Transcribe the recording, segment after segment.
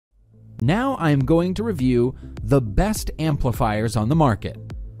Now I'm going to review the best amplifiers on the market.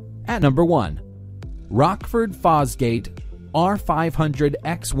 At number 1, Rockford Fosgate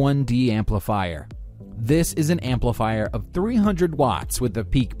R500X1D amplifier. This is an amplifier of 300 watts with a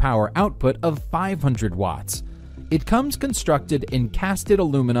peak power output of 500 watts. It comes constructed in casted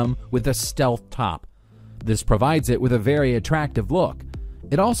aluminum with a stealth top. This provides it with a very attractive look.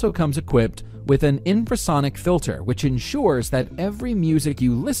 It also comes equipped with an infrasonic filter, which ensures that every music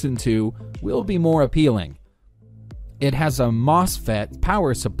you listen to will be more appealing. It has a MOSFET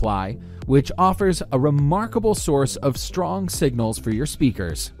power supply, which offers a remarkable source of strong signals for your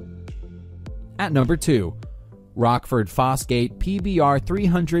speakers. At number 2, Rockford Fosgate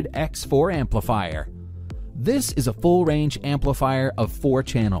PBR300X4 amplifier. This is a full-range amplifier of 4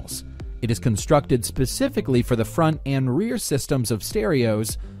 channels. It is constructed specifically for the front and rear systems of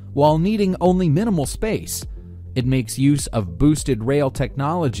stereos while needing only minimal space. It makes use of boosted rail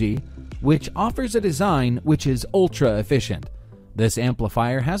technology, which offers a design which is ultra-efficient. This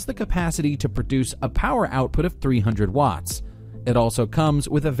amplifier has the capacity to produce a power output of 300 watts. It also comes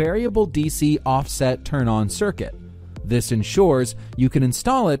with a variable DC offset turn-on circuit. This ensures you can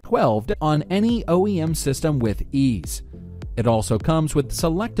install it 12 on any OEM system with ease. It also comes with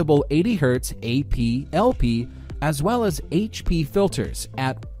selectable 80 Hz AP, LP, as well as HP filters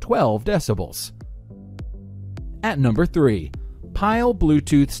at 12 decibels. At number 3, Pile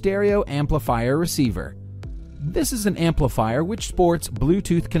Bluetooth Stereo Amplifier Receiver. This is an amplifier which sports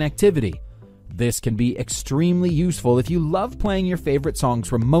Bluetooth connectivity. This can be extremely useful if you love playing your favorite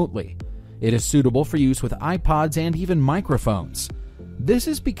songs remotely. It is suitable for use with iPods and even microphones. This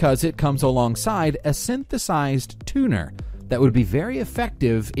is because it comes alongside a synthesized tuner that would be very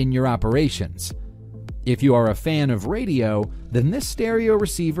effective in your operations. If you are a fan of radio, then this stereo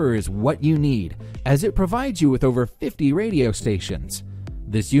receiver is what you need, as it provides you with over 50 radio stations.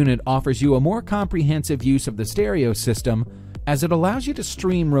 This unit offers you a more comprehensive use of the stereo system, as it allows you to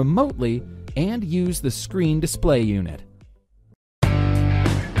stream remotely and use the screen display unit.